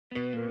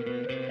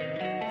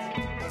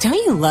Don't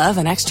you love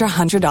an extra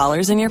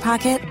 $100 in your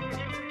pocket?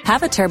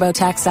 Have a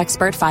TurboTax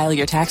expert file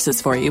your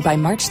taxes for you by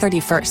March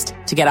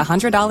 31st to get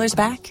 $100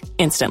 back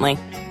instantly.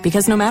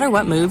 Because no matter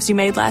what moves you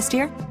made last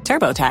year,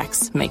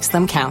 TurboTax makes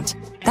them count.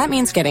 That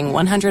means getting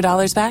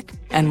 $100 back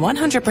and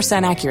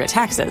 100% accurate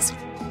taxes,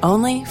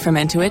 only from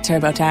Intuit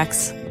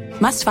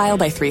TurboTax. Must file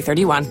by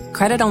 3/31.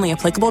 Credit only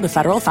applicable to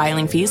federal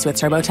filing fees with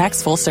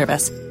TurboTax full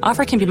service.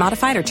 Offer can be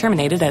modified or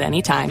terminated at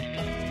any time.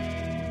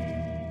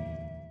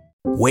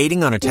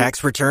 Waiting on a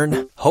tax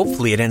return?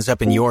 Hopefully it ends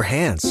up in your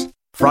hands.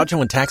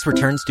 Fraudulent tax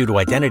returns due to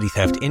identity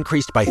theft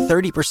increased by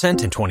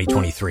 30% in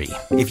 2023.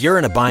 If you're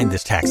in a bind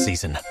this tax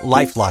season,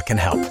 LifeLock can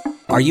help.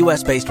 Our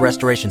U.S.-based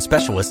restoration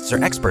specialists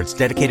are experts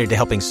dedicated to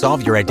helping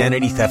solve your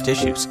identity theft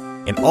issues.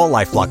 And all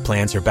LifeLock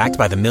plans are backed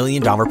by the $1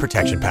 Million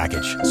Protection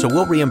Package. So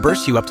we'll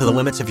reimburse you up to the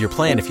limits of your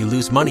plan if you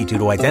lose money due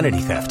to identity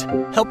theft.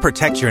 Help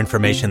protect your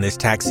information this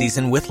tax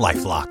season with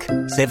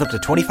LifeLock. Save up to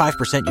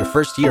 25% your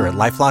first year at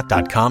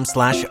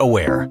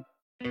LifeLock.com/aware.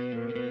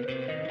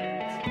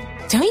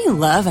 Don't you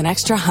love an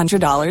extra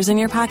 $100 in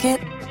your pocket?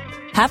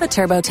 Have a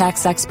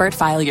TurboTax expert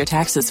file your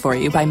taxes for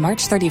you by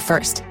March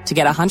 31st to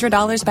get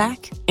 $100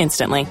 back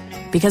instantly.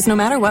 Because no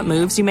matter what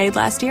moves you made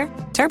last year,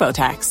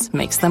 TurboTax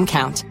makes them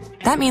count.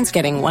 That means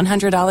getting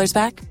 $100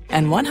 back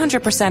and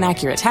 100%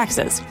 accurate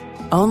taxes,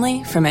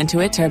 only from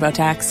Intuit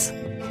TurboTax.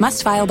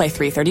 Must file by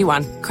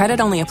 3/31. Credit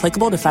only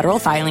applicable to federal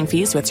filing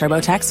fees with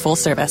TurboTax full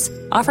service.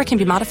 Offer can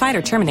be modified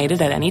or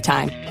terminated at any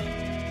time.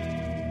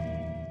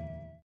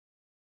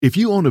 If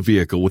you own a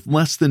vehicle with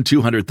less than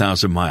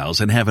 200,000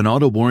 miles and have an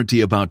auto warranty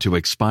about to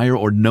expire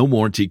or no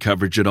warranty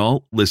coverage at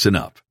all, listen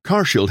up.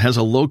 CarShield has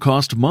a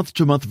low-cost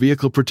month-to-month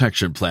vehicle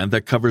protection plan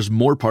that covers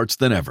more parts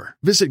than ever.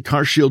 Visit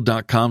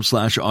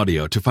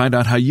carshield.com/audio to find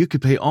out how you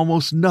could pay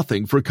almost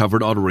nothing for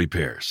covered auto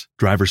repairs.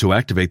 Drivers who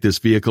activate this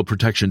vehicle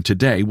protection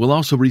today will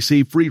also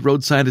receive free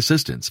roadside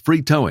assistance,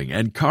 free towing,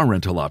 and car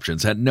rental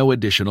options at no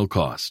additional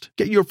cost.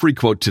 Get your free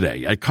quote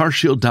today at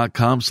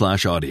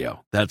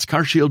carshield.com/audio. That's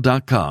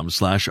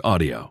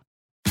carshield.com/audio.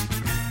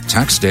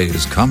 Tax day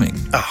is coming.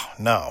 Oh,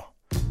 no.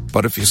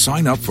 But if you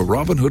sign up for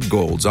Robinhood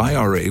Gold's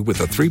IRA with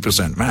a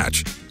 3%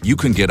 match, you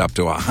can get up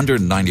to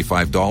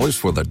 $195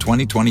 for the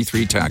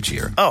 2023 tax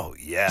year. Oh,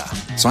 yeah.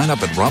 Sign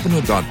up at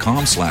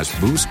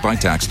Robinhood.com/boost by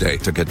tax day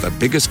to get the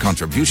biggest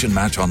contribution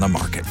match on the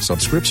market.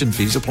 Subscription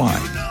fees apply.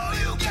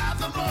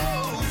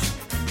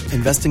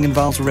 Investing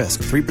involves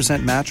risk.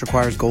 3% match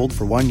requires gold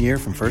for 1 year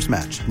from first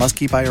match. Must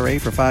keep IRA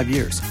for 5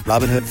 years.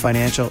 Robinhood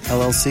Financial,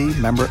 LLC,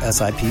 member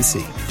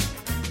SIPC.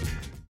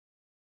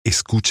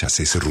 ¿Escuchas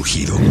ese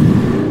rugido?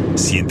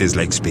 ¿Sientes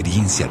la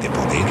experiencia de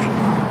poder?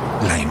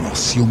 ¿La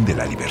emoción de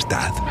la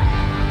libertad?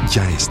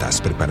 Ya estás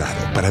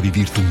preparado para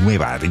vivir tu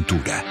nueva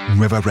aventura.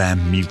 Nueva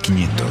Ram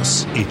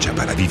 1500, hecha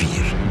para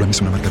vivir. Ram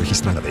es una marca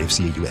registrada de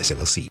FCA US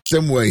LLC.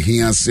 Somewhere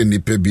here, Cindy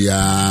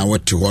Pebia,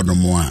 what to order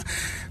more.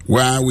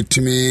 Well, with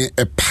me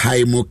a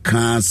pie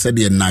mocha said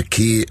the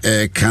naki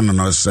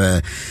canonos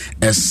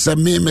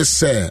semi me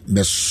say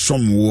me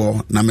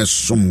somewhere na me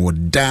somewhere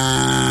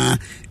da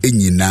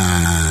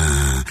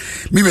enyina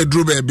me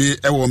drew baby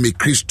e wo me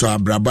Christo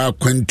abraba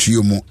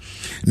kwantuomu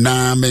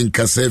na me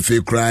nkasa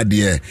efe kura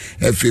de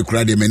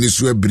me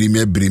nisu abiri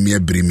me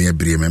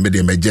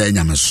de meja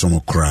nya me som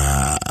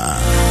kura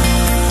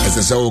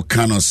ese o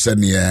canos se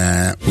ne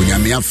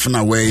onyame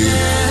afna we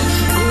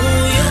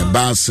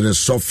basre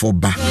sofo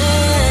ba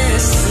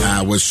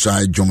was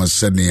I Joma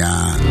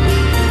Senia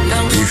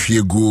if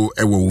you go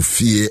a will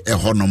fear a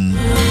honum.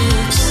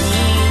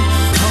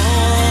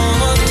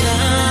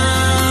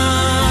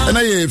 And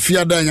I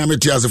fear that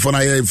Yamitias for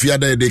I fear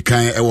that they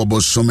can't ever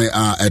bosome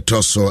a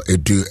tosso a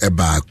do a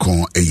bar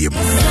con a yim.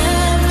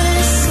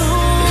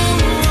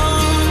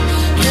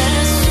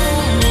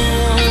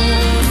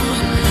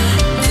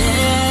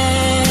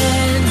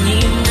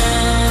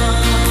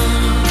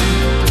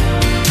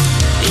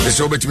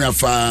 So bet me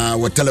afa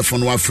what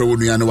telephone wa fro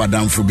nu ya no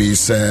wadam fo bi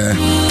se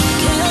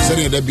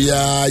da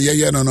bia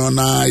ye no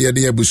na ye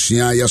de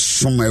abusua ye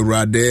som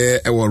awurade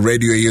e wo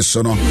radio ye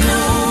so no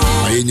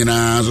aye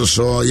nyina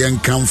so ye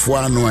nkamfo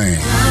ano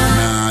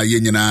na ye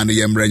nyina no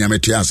ye mra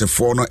nyameti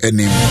asefo no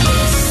enim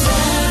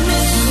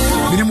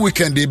minim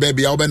weekend dey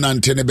baby obe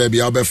nante ne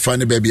baby obe fa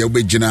ne baby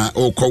obe gina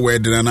okọ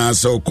wedina na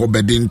asa okọ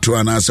bedinto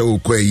ana asa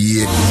okọ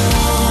ayie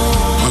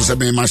onse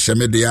me ma hye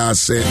me de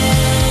ase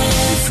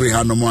free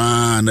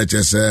hanoma na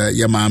chese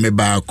ya mame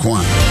ba ko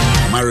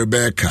a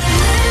Rebecca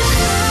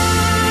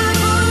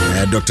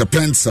Dr.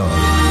 Pencil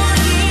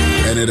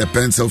and the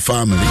Pencil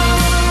family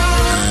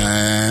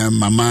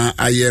mama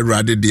aye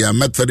rade dia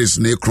Methodist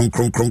ne kron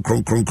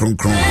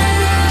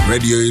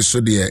radio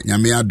iso de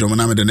nyame adom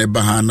na me de ne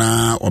ba ha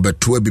na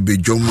obeto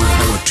abibedwom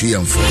na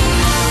watuamfo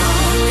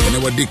ene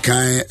wadi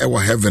kan e wo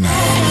heaven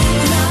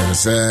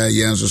say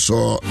yenso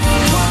so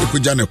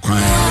ikuja ne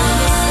kwan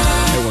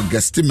e wo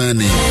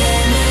Gestimani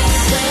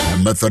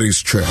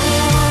Methodist Church.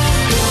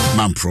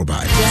 Man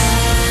provide.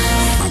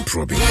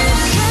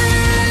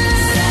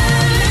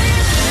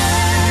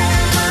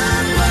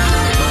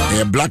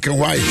 black and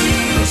white.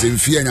 Was in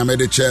fear nyame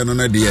de chair no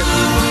na de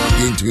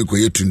yintimi ko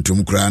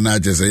yetuntum kra na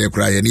agese ye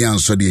kra ye ni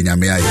anso de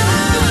nyame aye.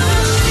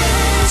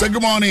 Say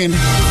good morning.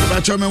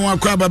 Ba chome wa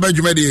kwa baba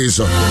dwumadi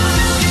so.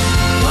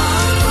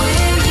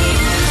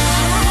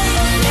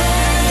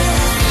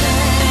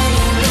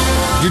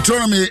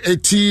 Deuteronomy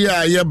eti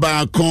a ye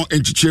ba kon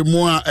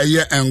enchichemu a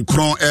ye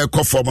enkron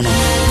ekofom no.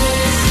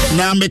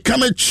 Na me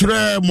kame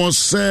kire mo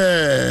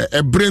se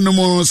ebre no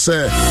mo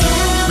se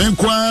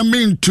menkwa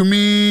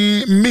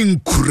mintumi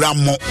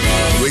minkuramo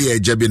we ye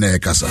jabi na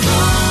ekasa.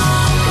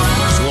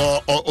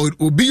 So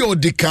obi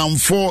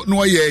odikamfo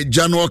no ye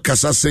jano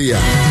kasa se ya.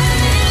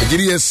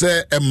 Agiri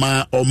se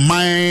ema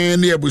oman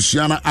ne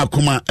abusuana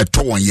akoma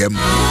eto won yam.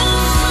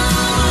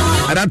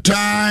 At that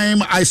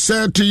time I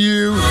said to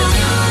you,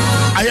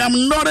 I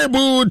am not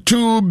able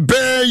to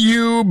bear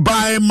you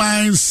by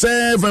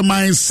myself and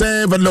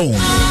myself alone.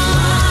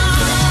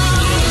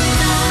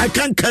 I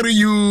can't carry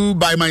you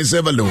by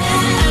myself alone.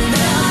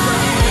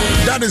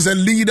 That is a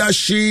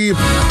leadership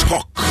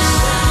talk.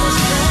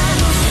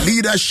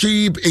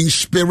 Leadership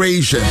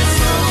inspiration.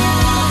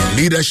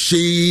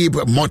 Leadership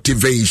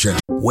motivation.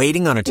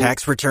 Waiting on a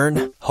tax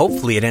return?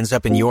 Hopefully it ends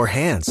up in your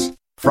hands.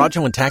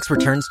 Fraudulent tax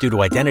returns due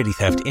to identity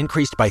theft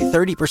increased by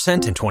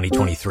 30% in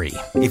 2023.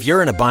 If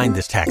you're in a bind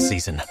this tax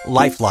season,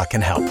 LifeLock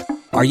can help.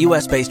 Our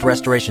U.S.-based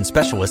restoration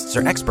specialists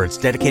are experts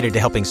dedicated to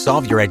helping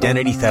solve your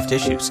identity theft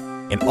issues.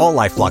 And all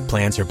LifeLock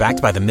plans are backed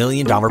by the $1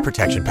 Million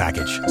Protection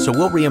Package. So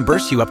we'll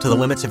reimburse you up to the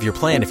limits of your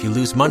plan if you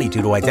lose money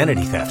due to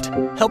identity theft.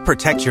 Help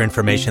protect your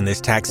information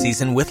this tax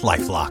season with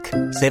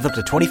LifeLock. Save up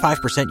to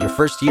 25% your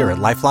first year at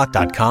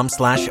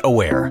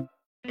LifeLock.com/aware.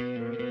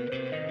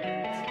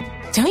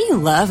 Don't you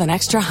love an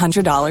extra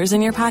 $100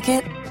 in your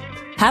pocket?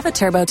 Have a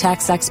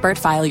TurboTax expert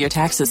file your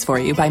taxes for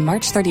you by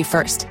March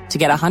 31st to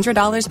get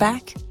 $100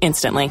 back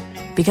instantly.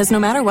 Because no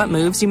matter what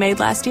moves you made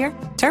last year,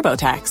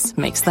 TurboTax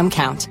makes them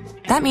count.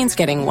 That means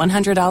getting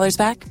 $100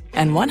 back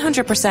and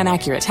 100%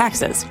 accurate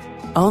taxes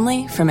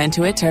only from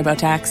Intuit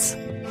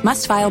TurboTax.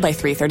 Must file by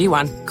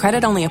 3/31.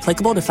 Credit only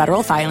applicable to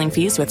federal filing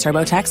fees with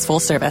TurboTax full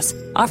service.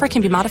 Offer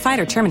can be modified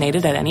or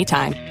terminated at any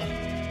time.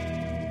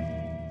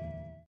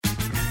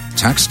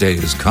 Tax day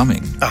is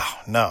coming. Oh,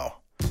 no.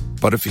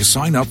 But if you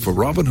sign up for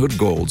Robinhood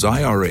Gold's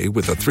IRA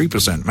with a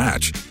 3%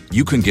 match,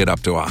 you can get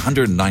up to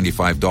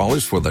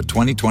 $195 for the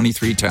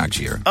 2023 tax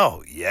year.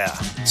 Oh, yeah.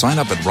 Sign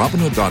up at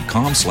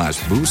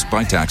Robinhood.com/boost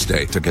by tax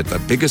day to get the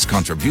biggest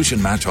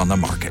contribution match on the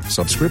market.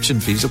 Subscription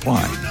fees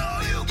apply.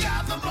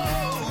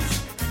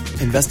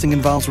 Investing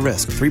involves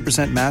risk.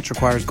 3% match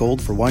requires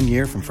gold for 1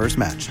 year from first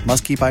match.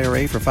 Must keep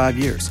IRA for 5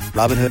 years.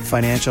 Robinhood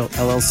Financial,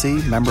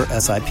 LLC, member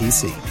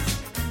SIPC.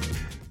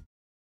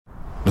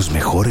 Los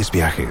mejores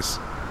viajes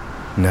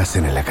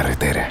nacen en la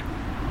carretera,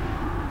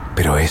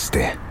 pero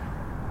este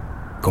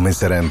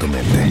comenzará en tu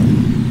mente.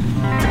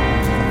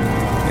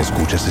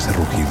 ¿Escuchas ese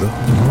rugido?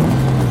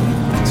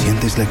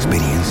 ¿Sientes la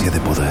experiencia de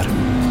poder?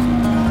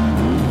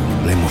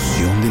 ¿La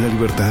emoción de la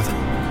libertad?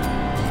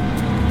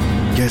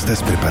 Ya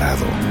estás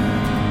preparado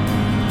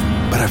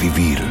para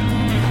vivir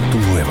tu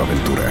nueva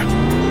aventura.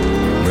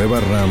 Nueva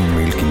Ram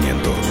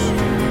 1500.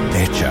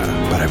 Hecha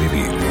para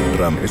vivir.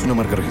 Ram es una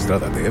marca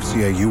registrada de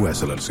FCA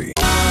US LLC.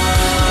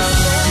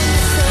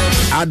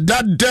 At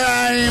that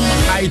time,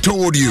 I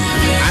told you,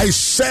 I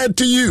said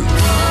to you,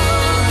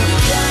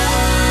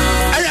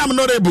 I am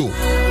not able.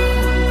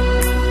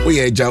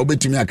 We are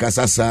Jawbetumi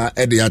Akasasa,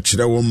 Eddie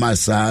Achira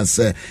Womasa,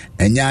 say,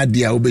 and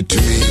Yadia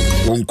Ubetumi,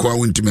 won't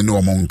call into me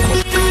no monk.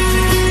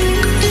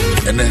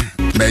 And then,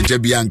 Major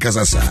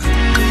Biancasasa,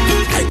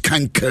 I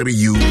can't carry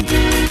you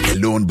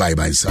alone by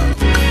myself.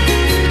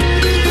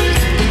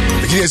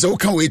 Yes,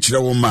 okay, wait,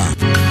 woman.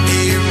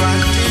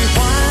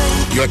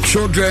 Your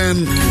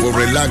children will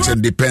relax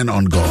and depend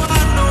on God.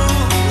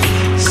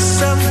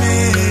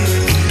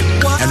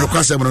 And of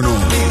course, I don't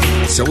know.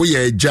 So we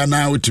are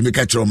Jana to make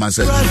a child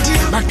myself.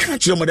 But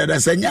catch your mother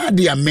that said,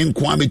 "Yadia men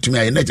kwame to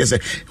me." And I just say,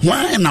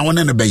 "Why now on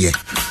a bay?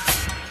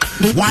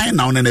 Why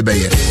now on a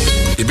bay?"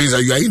 It means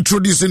that you are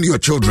introducing your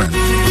children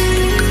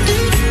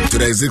to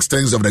the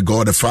existence of the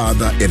God the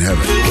Father in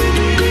heaven.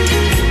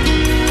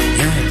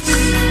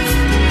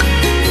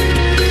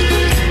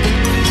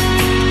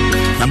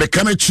 Na me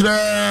kame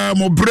kire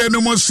mo brenu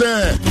mo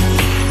se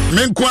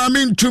menkwa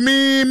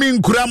mintumi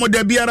minkura mo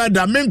da biara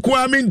da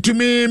menkwa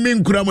mintumi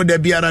minkura mo da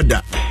biara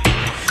da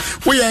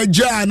we are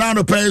ja na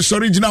no pay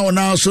original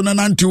na so na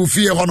nante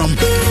ofie honom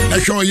na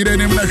hwe yire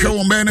nim na hwe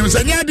wo mbe nim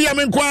se nya dia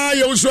menkwa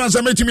ye usu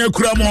ansa metimi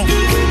akura mo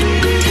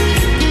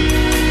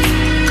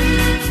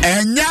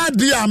enya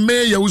dia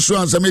me ye usu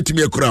ansa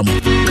metimi akura mo.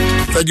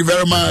 Thank you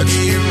very much.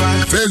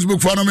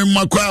 Facebook follow me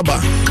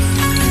makwaba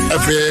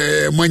afi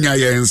monya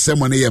ye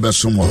nsemo ne ye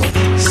besomo.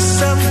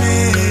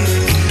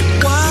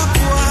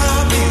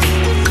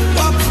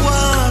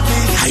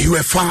 Are you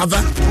a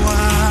father?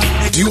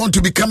 Do you want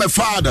to become a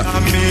father?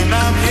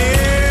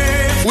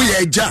 We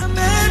are ja.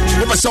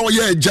 What say we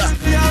are ja?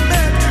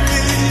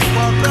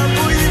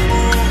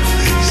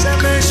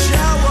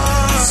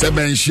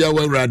 Sebenshia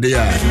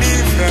Radia.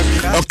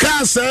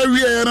 Okasa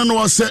we no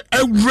was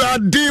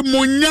Ewrade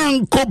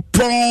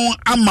Munyankopon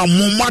ama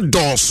muma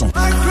doso.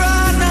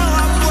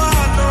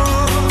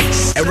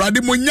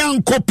 Ewrade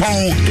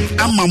Munyankopon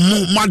ama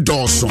muma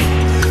doso.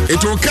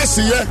 Eto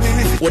kase ye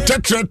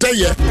wotetrete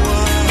ye.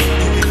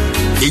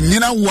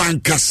 Enyina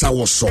wankasa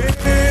woso.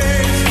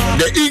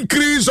 The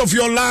increase of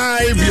your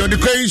life, your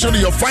education,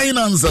 your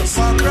finances.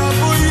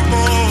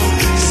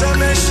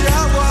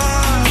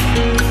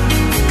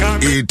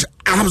 It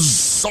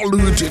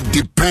absolutely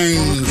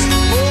depends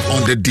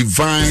on the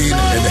divine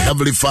and the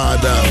Heavenly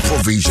Father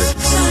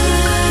provisions.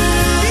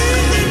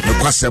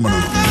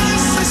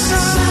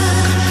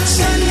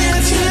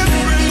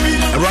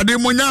 Radi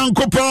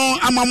Munyankopon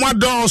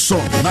amamadoso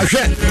na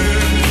hwe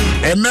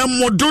ene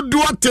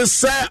mododo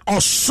atese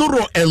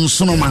osoro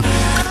ensonoma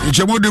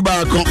nchemodu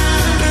baako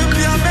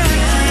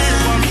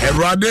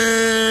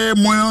Erade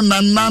mo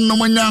nanano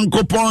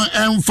Munyankopon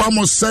emfa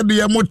mo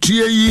sede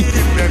motie yi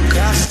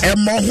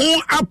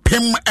emoho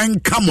apem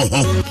enka mo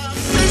ho.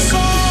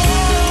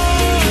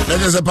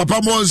 Let us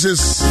Papa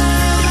Moses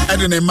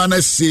edene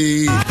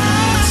manasi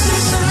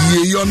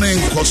ye yone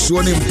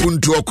nkoso ne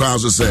mpuntu okwa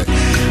so se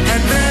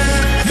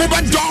mo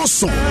ba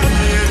doso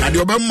ade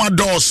obemma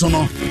doso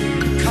no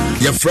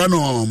ye fra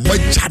no mo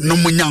ja no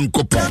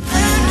Munyankopon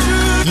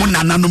mo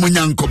nanano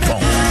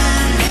Munyankopon.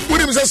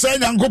 Wouldn't say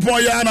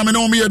Yankopon ya na me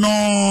no me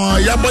no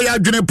ya boy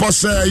adwene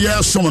pose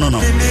ye som no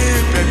no.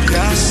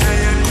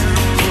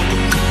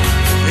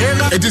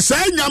 It is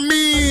saying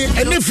yami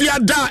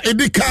enifiada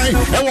edikai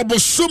e wo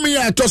bosumi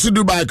ya to so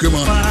Dubai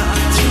kuma.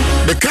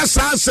 The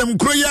kasa asem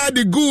kroya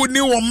de gu ni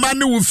wo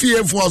mane wo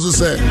fie fo so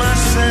say.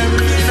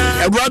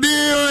 Everybody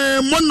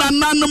mo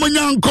nana no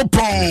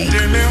Munyankopon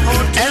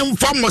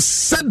emfa mo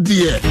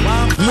sedie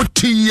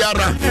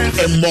mutiyara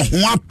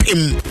emoho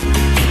apem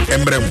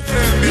embrem.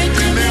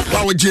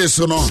 Power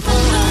Jesus no.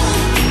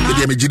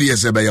 The me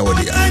ese be ya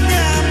wodia.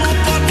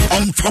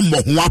 Omfa mo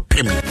ho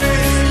apem.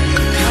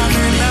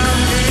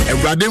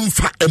 Ewrade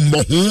mfa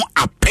emoho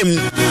apem.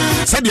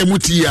 Sadia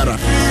mutiyara.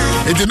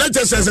 Enti na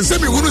chese se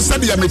me hunu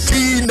sadia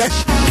metine.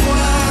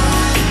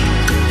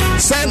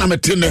 Say na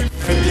metine.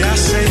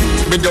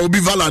 Be there will be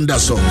valanda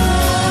so.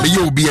 Be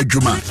you will be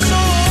adwuma.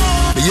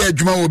 Be ye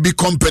adwuma will be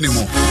company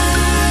mo.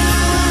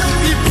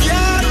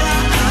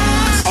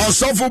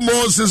 Also for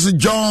Moses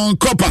John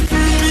Copper.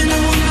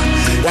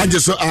 Why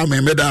just so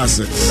amen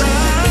medase.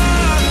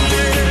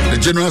 The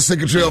General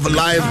Secretary of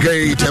Life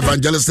Gate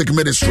Evangelistic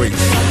Ministry.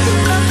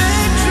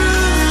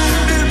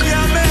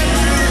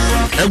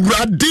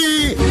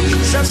 Ewrade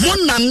mo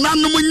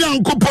nanano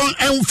Munyankopon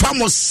emfa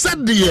mo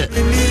sede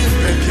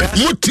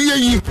motie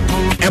yi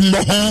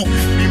emoho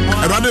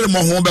Ewrade de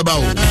moho beba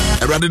o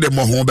Ewrade de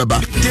moho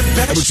beba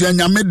abusia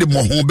nyame de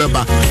moho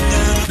beba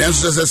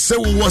nenso se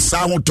wo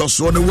sa ho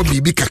toso ne wo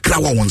bibi kakra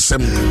wo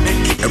wonsem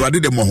Ewrade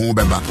de moho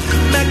beba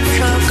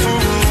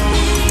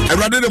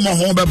Ewrade de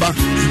moho beba.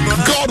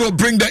 God will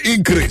bring the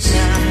increase,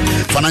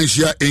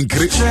 financial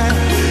increase,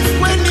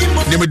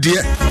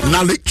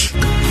 knowledge,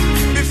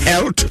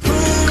 health,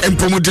 and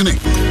promoting it.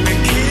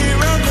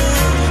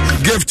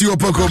 Give to your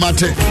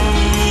Pocomate.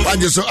 I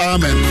just so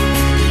amen.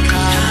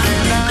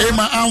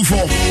 Emma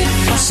Amfo,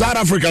 South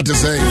Africa to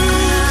say,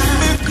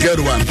 good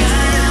one.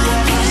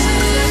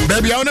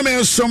 Baby, I want to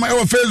make some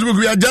on Facebook.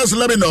 We are just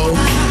let me know.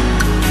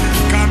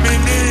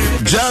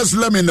 Just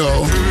let me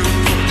know.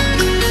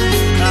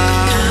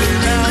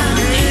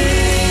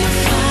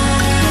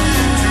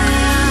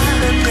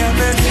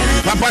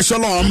 Papa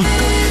Shalom,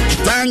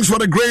 thanks for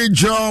the great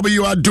job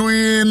you are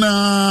doing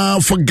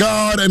for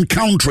God and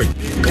country.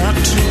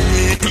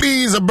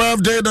 Please, a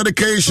birthday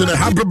dedication, a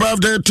happy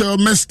birthday to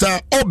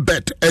Mr.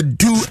 Obet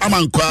Edu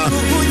Amankwa,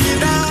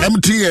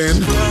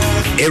 MTN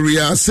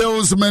Area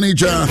Sales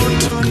Manager,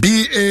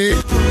 BA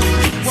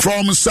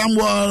from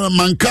Samuel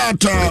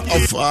Mankata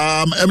of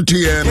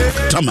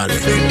MTN Tamale.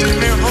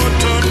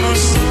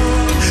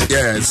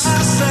 Yes,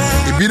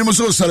 if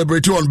also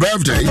celebrate you on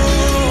birthday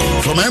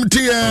from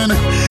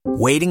MTN.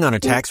 Waiting on a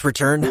tax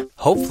return?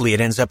 Hopefully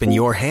it ends up in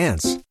your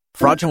hands.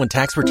 Fraudulent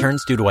tax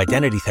returns due to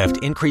identity theft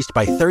increased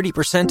by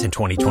 30% in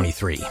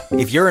 2023.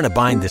 If you're in a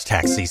bind this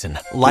tax season,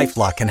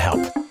 LifeLock can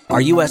help.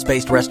 Our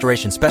U.S.-based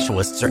restoration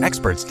specialists are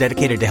experts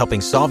dedicated to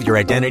helping solve your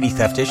identity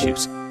theft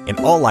issues. And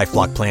all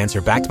LifeLock plans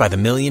are backed by the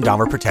 $1 Million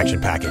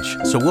Protection Package.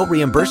 So we'll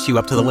reimburse you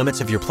up to the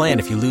limits of your plan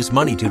if you lose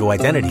money due to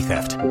identity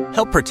theft.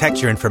 Help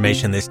protect your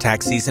information this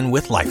tax season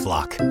with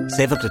LifeLock.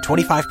 Save up to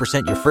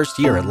 25% your first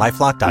year at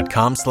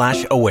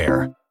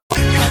LifeLock.com/aware.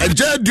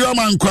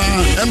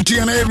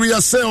 MTN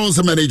Area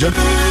Sales Manager,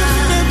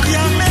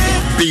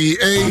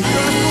 BA.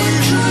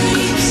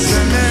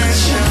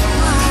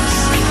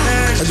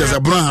 Just a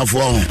brand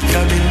for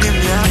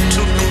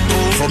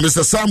from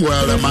Mr.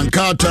 Samuel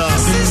Mankata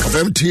of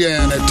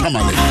MTN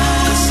Tamale.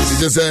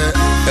 It is a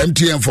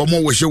MTN for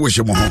more wish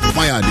more.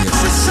 My idea.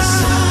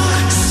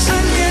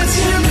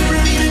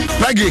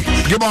 Peggy,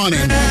 good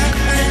morning.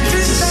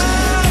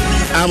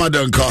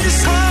 Amadon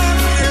Cost.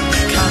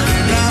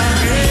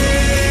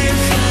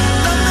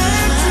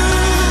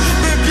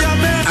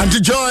 Auntie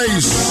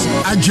Joyce,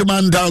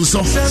 Ajiman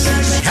Danso.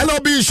 Hello,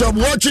 Bishop.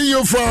 Watching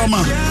you from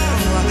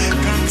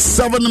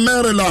Southern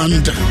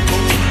Maryland,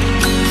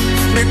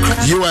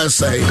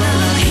 USA.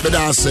 But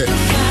that's it.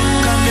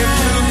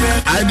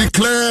 I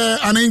declare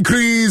an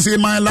increase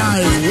in my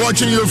life.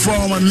 Watching you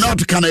from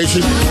North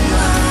Carolina.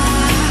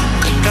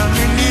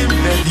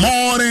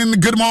 Morning,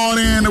 good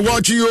morning.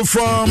 Watching you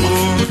from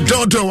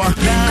Dodowa.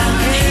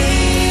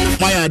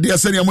 My idea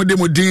said, I'm with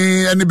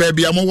any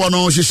baby. I'm one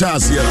on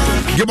Shishas here.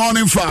 Good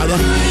morning, Father.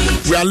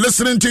 We are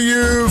listening to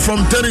you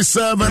from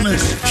 37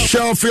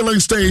 Shell Filling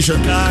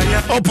Station,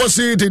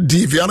 opposite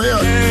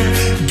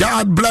DVR.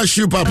 God bless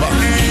you, Papa.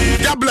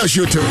 God bless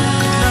you too.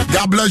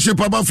 God bless you,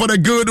 Papa, for the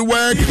good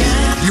work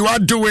you are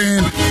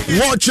doing.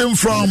 Watching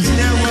from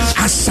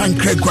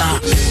Asankregwa.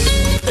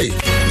 Hey,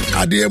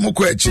 Adie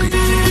Mukwechi.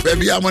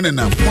 Baby, I'm on it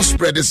now. Let's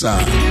spread this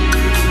out.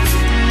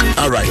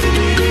 All right.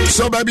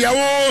 So, baby, I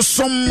want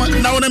some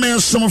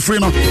free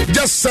now.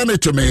 Just send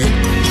it to me.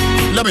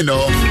 Let me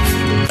know.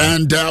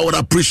 And I would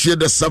appreciate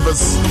the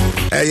service.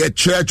 A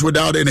church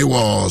without any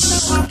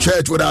walls.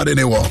 Church without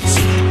any walls.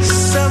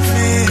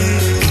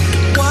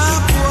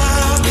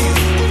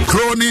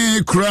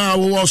 Crony, crowd,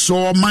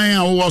 also, mine,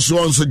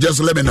 also, so just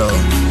let me know.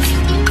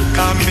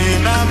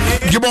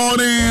 Good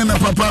morning,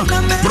 Papa.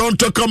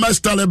 Pronto come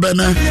stale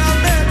bene.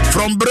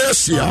 From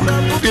Brescia,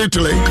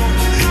 Italy.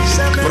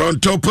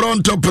 Pronto.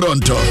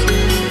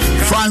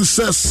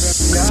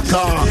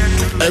 Francesca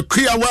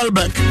Equia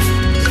Welbeck.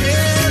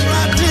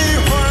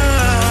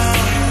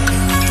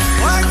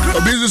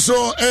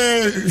 So,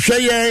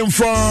 Cheyenne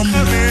from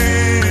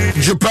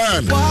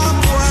Japan.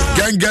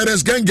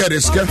 Gangaris.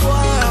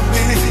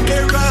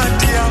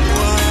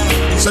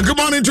 So good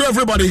morning to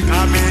everybody.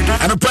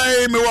 And I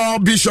pray me well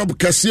Bishop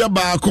Kasia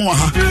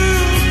Bakoha.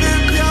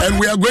 And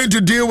we are going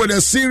to deal with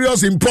a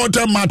serious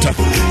important matter.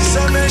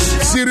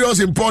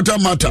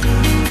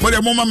 But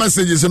the moment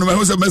messages, and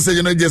who's a message,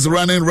 and just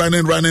running. Let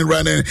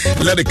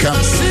it come.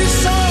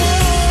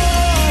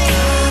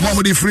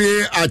 Mohammed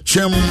free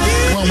Achem,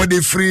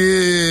 Mohammed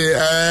free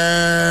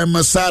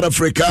South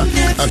Africa.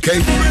 Okay.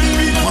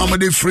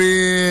 Mohammed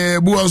free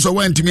who also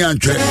went to me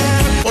and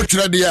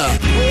Otradia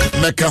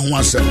Mecca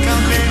Huasa.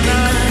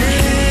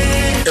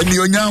 And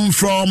Yonyam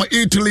from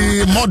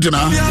Italy,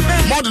 Modena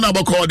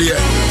Bocordia.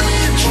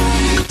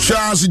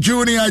 Charles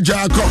Junior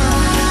Jacob.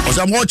 As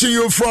I'm watching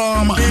you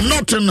from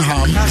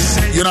Nottingham,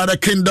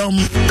 United Kingdom.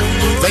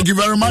 Thank you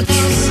very much.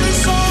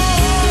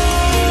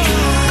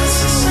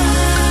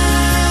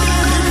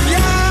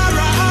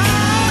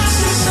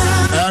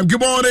 Good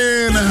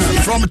morning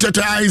from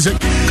Tata Isaac,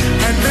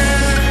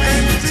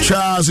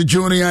 Charles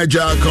Junior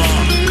Jacob,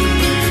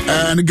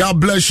 and God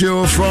bless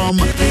you from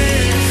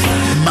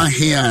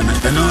Mahian.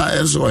 And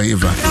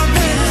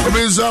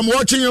I'm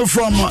watching you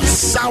from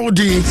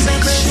Saudi.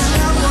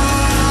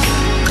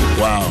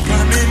 Wow.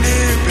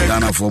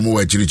 Ghana for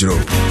more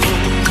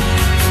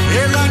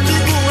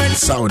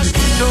Saudi.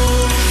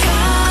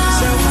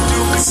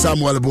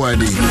 Samuel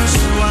Boadi.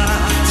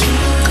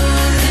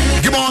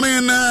 Good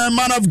morning,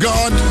 man of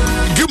God.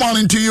 Good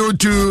morning to you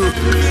too.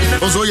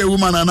 Also, a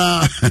woman,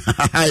 Anna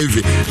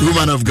Ivy,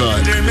 woman of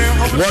God.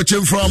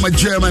 Watching from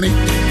Germany.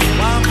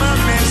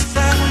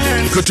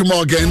 Good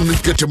morning.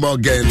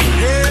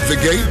 The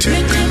gate.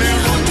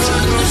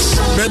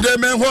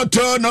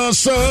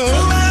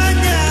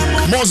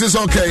 Moses,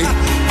 okay.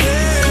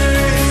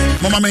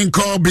 Mama main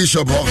call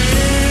Bishop. I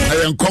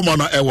am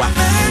common Ewa.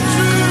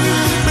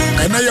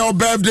 And now your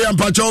birthday and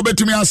Pacho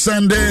to me on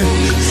Sunday.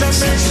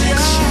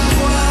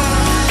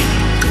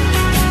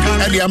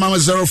 And the amount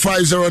is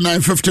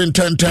 0509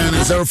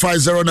 151010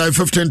 0509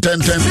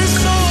 151010.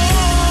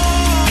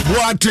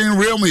 What in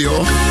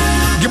Romeo?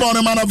 Give on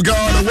a man of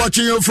God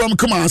watching you from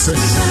Kumasi.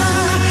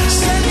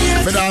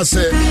 But I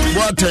say,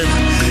 what in?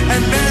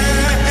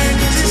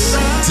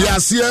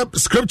 See,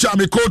 scripture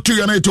may quote to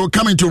you and it will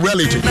come into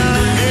reality.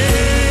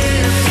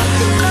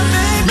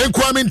 Make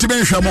one into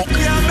me, Shamo.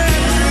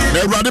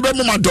 That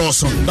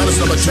is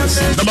number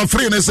 2. Number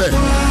 3, and they say,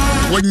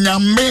 when you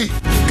may.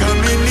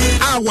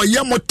 Our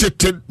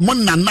Yamoted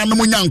Munana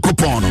Munyan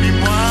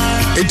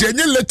it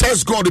any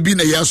latest God be in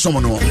a year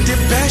someone.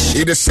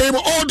 It's the same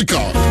old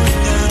God.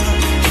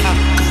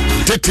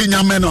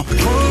 Tetinya Meno.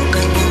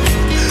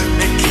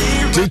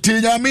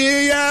 Tetinya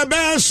me ya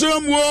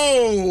besum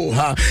wo.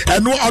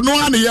 And no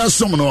one year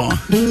someone.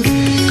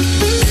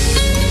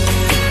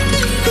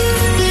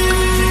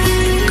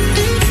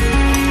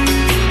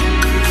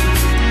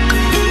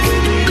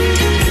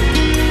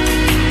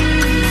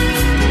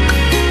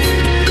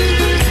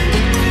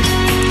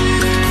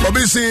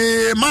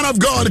 Man of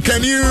God,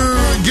 can you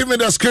give me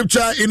the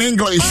scripture in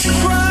English?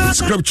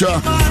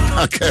 Scripture.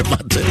 Okay,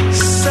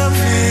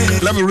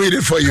 let me read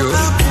it for you.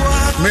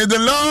 May the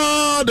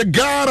Lord, the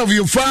God of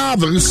your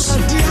fathers,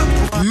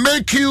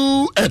 make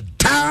you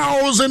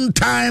 1,000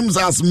 times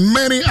as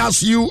many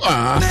as you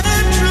are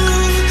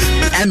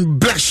and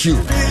bless you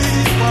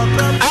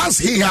as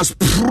he has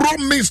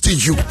promised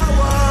you.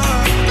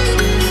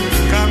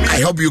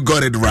 I hope you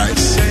got it right.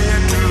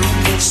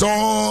 So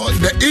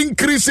the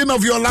increasing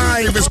of your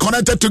life is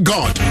connected to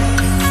God.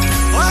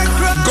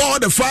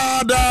 God the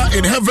Father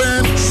in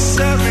heaven,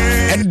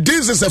 and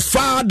this is a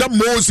Father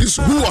Moses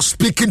who was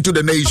speaking to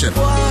the nation.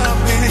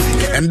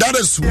 And that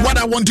is what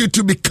I want you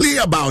to be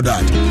clear about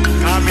that.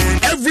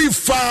 Every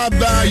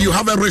father, you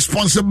have a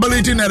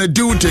responsibility and a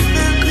duty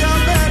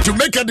to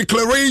make a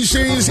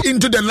declarations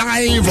into the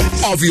life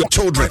of your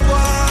children.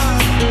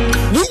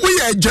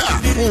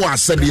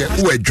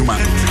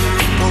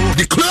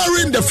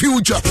 Declaring the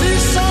future.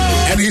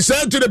 And he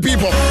said to the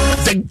people,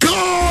 the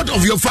God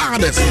of your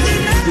fathers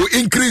will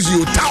increase you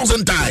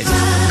 1,000 times.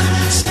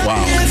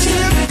 Wow.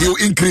 He will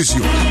increase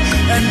you.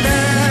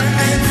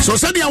 So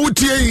you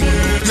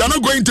are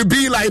not going to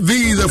be like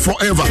these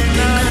forever.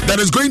 There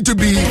is going to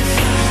be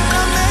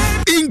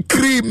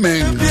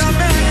increment.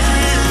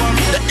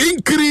 The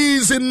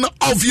increasing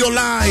of your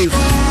life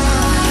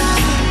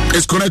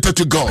is connected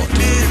to God.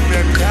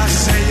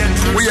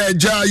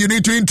 You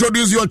need to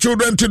introduce your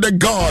children to the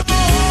God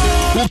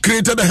who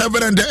created the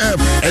heaven and the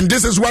earth. And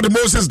this is what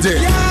Moses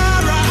did.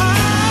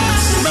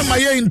 Remember,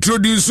 you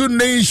introduce a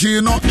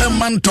nation, a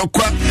man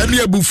tokwa, any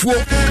abufuo,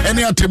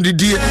 any attempt to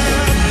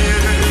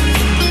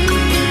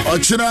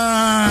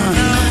Ochina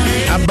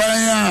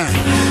Abaya,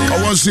 I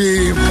was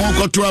a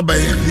Moko to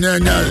Abaya,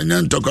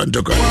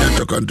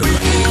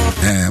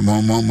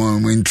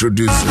 Mom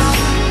introduce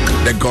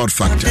the God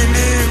factor.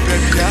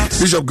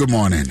 Bishop, good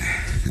morning.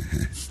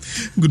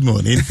 Good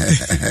morning.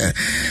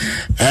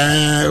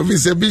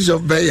 Mr.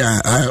 Bishop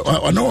Beya,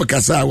 I know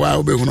Kasa,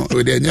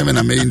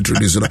 we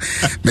introduce.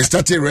 Me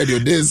started radio.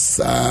 This,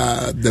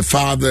 the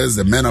fathers,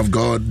 the men of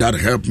God that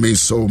helped me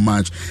so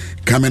much,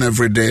 coming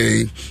every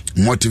day,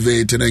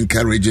 motivating,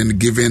 encouraging,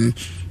 giving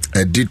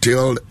a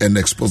detailed and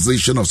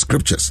exposition of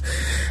scriptures.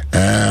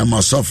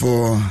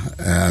 Sofo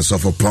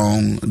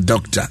Pong,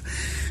 Doctor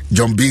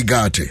John B.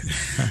 Garte.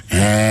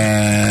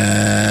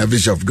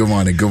 Bishop, good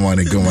morning.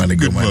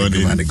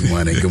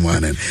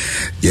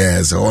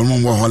 Yes,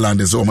 one more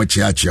Holland is so much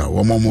chacha.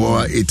 One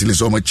more Italy is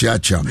so much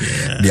chacha.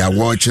 They are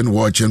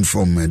watching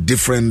from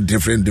different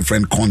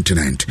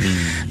continent.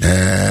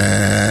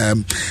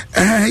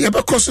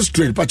 But cross the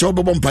street, but you're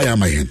bumpire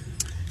my hand.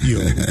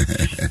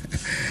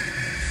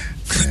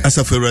 As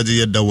a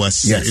Ferrari, there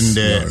was in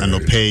the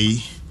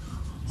Anopay.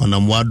 On a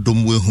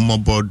wadum we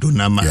humoboard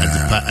nama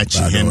adipa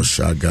achihen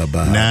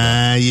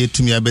na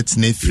yetumi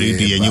abetne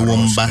fredi yenye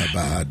womba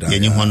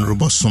yenye hon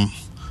robosum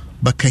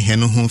baka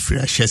henu hu fri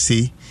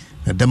ahyese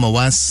na dama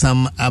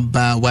wasam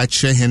aba wa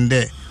kire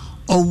hende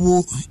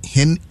owo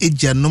hen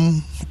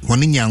ejanum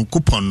hon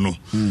nyankopon no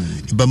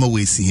ibama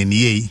wesi hen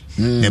yei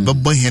na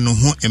bebo henu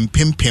hu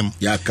empempem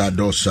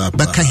yakadosa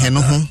baka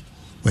henu hu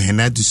we hen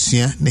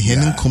adusua na hen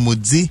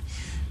nkomodi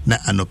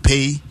na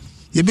anopei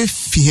yebe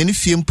fi hen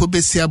fiempo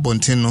besi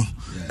abonten no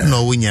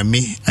no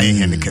wunyame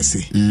ayehene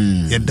kase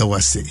yeda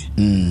wase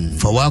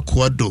fa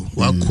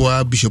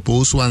wakwa Bishop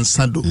Osu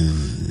ansado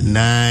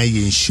na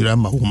yenshira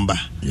mawumba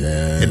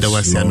yeda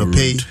wase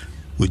anopei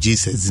wo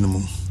Jesus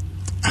zinmu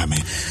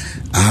amen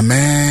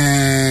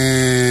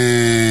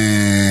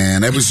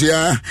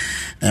Ebusia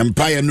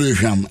empire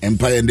nation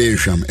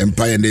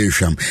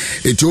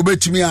it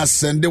obetimi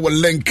asende wo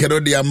link do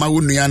de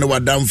amawunua ne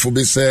wadamfo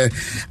be say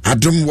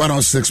Adum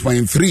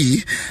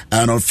 106.3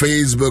 and on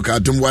Facebook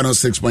Adum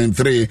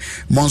 106.3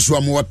 monso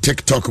am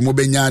TikTok mo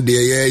benya de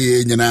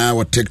ye nyina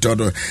wo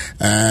TikTok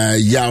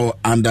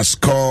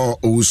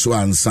yaw_Osu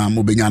ansa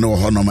mo benya no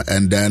honom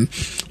and then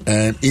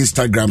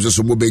Instagram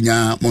so mo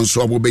benya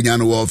monso mo benya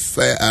no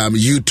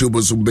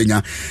YouTube so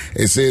benya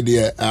e say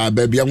de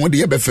baby am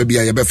de be fa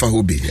bia ye be fa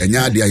hobi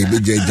enya de ye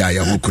beja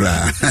ya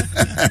hokura.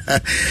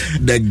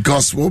 The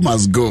gospel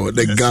must go.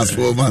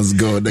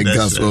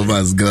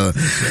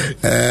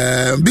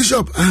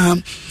 Bishop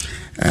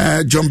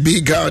John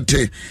B.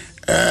 Garte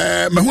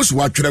mahus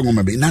watchre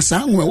ngoma be na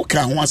sanwe wo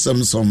ka ho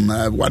asem some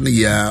 1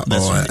 year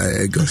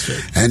ago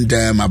and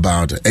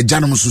about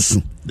ejanom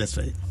susu. That's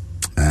right.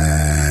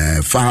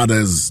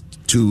 Fathers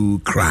to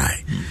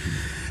cry.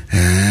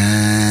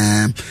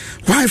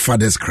 Why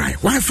fathers cry?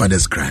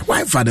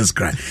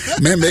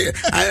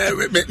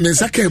 Me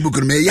sake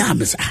book me ya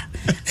me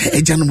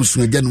ejanom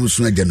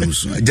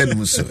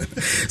su.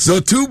 So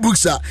 2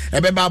 books are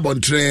ebeba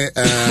bontre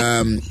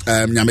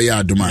nyame ya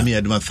aduma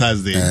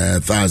Thursday.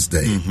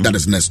 That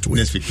is next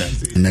week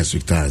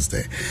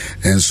Thursday.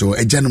 And so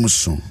ejanom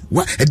su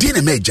what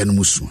edine me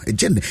ejanom su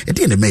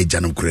edine me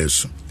ejanom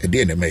kresu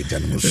edine me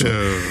ejanom su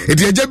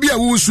edia bia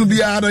wo su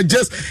bia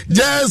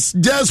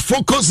just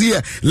focus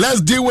here.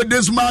 Let's deal with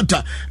this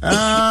matter.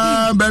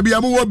 Baby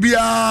amu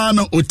bia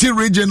no oti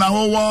region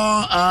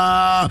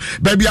awo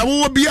baby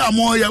amu bia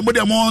mo ya mo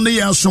de mo ne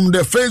ya som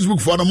the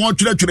Facebook for the more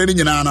chure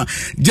nyina.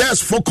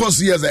 Just focus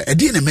here.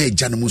 Edine me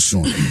ejanom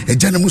su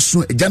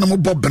ejanom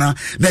bobna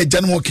na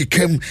ejanom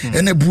kekam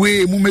ene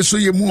bue mu meso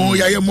ye mu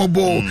ya ye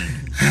mobo.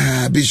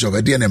 Bishop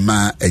edine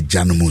ma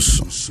ejanom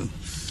su.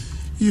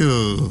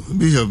 Yo,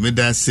 Bishop, me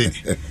da say,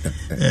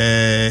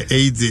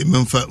 Eide,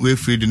 Memfa, we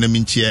free the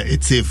Naminchia,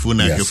 it's a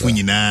funa,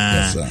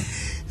 Funina.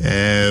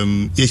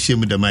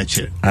 Yeshem the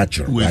matcher.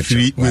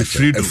 We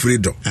freedom.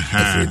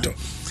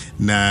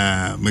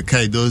 na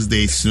mekai those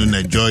days soon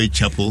na Joy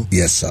Chapel.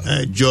 Yes, sir.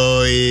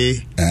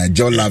 Joy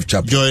Love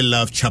Chapel. Joy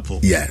Love Chapel.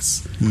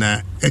 Yes.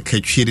 Na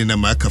ekachiri na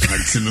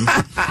makafantino.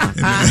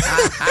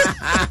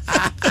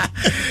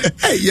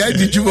 Yeah,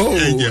 did you go?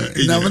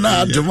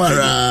 Now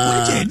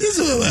tomorrow. This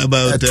is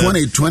about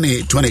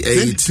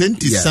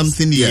 28 yes.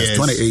 Something years. Yes,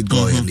 28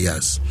 going.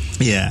 Yes.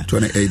 Yeah.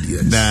 28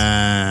 years.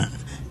 Na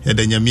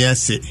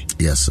edanyamiase.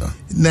 Yes, sir.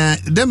 Na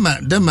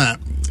dema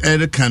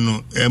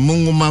Erikano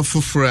munguma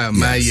fufura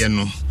maye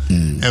no.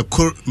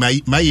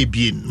 Maye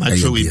bien,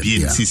 macho we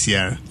bien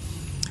CCR.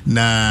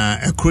 Na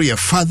ekro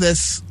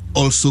fathers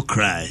also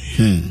cry.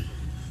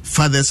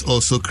 Fathers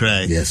also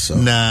cry. Yes, sir.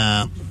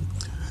 Na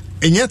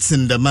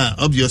Enyatindama,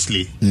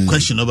 obviously,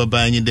 question over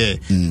buying there.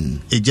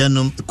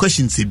 Ejanum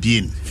question se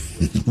bien.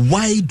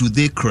 Why do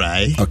they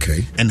cry?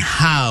 Okay. And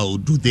how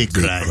do they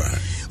cry?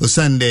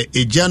 Osande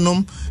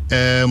ejanum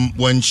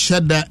one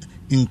shada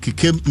in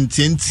kikem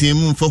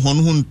intiem for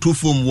honhun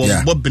tufum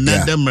one bob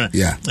benadamra.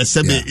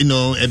 Sabe, you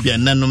know, ebia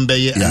nanum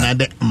beye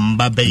another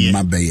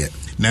mbabeye.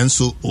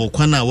 Nanso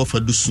okwana wafa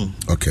dusu.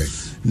 Okay.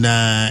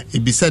 Na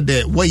ebisa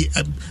de why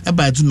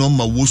abadu no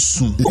ma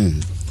wosu.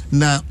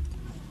 Na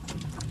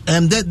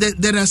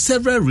there are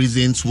several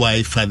reasons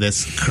why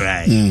fathers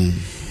cry.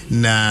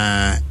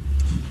 Na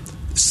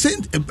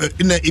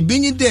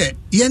ibinyi de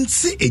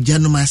yensi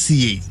ejanumase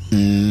ye.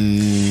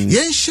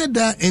 Yen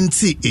shada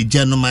enti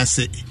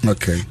ejanumase.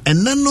 Okay.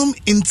 Enanom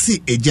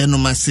enti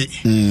ejanumase.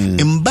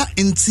 Mba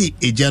enti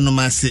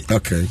ejanumase.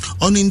 Okay.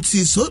 On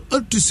enti so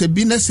to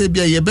sebina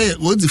sebia yebe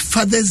was the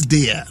Father's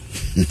Day.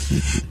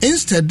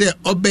 Instead there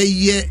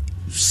obey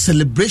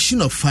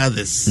celebration of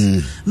fathers.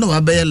 No,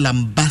 abaya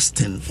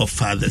lambasting of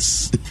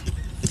fathers.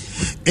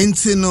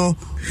 Entino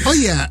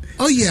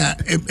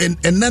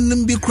and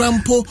nanim be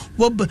crampo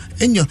wob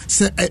enyo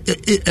say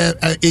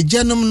a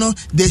janum no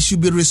they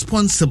should be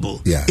responsible.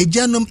 A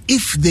janum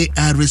if they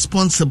are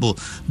responsible.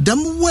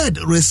 Damn word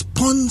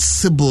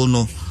responsible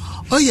no.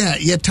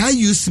 Yet I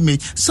use me.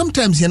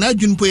 Sometimes you're not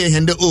doing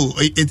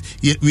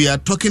we are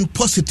talking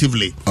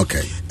positively.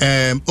 Okay.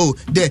 A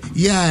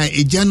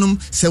janum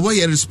say why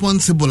you're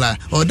responsible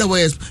or that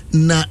way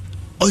na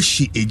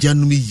oshi a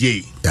janum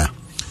ye. Yeah.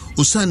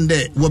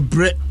 Usande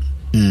wabre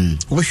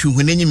what you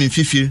when any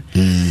fifi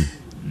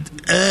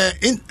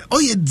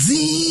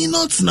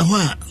not na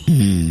wa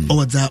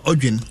or that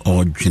origin.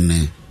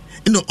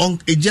 You know, on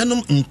a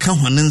janum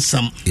nka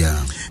some.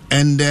 Yeah.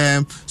 And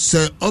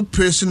so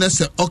operation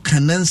as a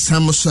okanen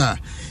samosa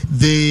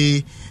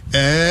they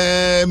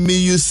me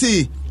you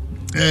see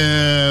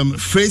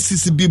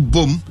phrases be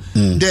boom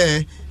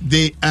there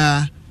they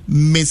are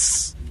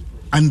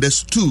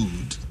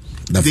misunderstood.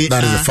 That is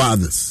the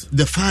fathers.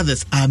 The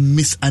fathers are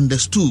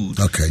misunderstood.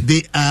 Okay.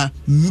 They are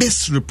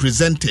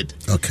misrepresented.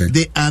 Okay.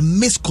 They are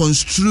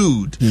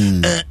misconstrued.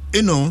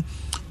 You know,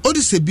 all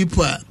this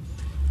people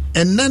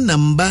and na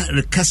namba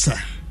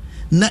rekasa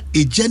na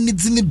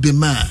ejanidini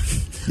bema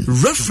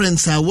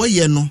reference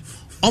awaye no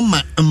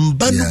oma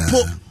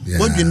mbanupo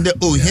what in the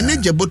hene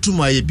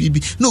jabotumu aye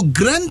bibi no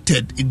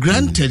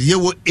granted ye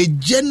wo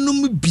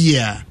ejanum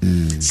bia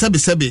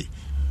sabe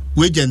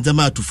we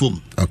janzama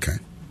atufom. Okay.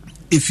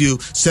 If you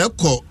say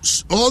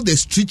all the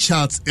street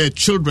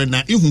children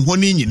na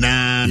ihuhoni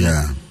nyina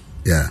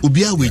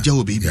ubia weja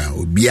wo baby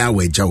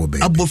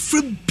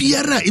abofre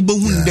biara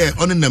ibohun there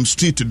on them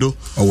street do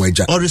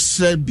oweja or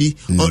bi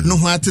no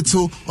ho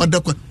ateto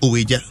odakwa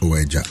oweja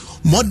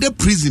model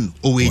prison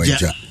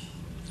oweja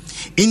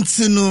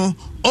intino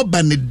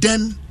obane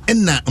den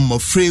na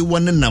amofre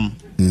wonenam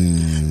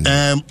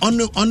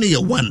on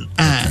your one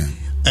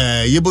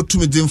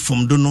yebotumi din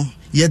from do no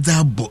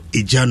yeda bo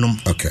ejanum.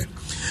 Okay.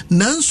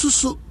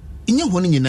 Nansuso inye honi nyina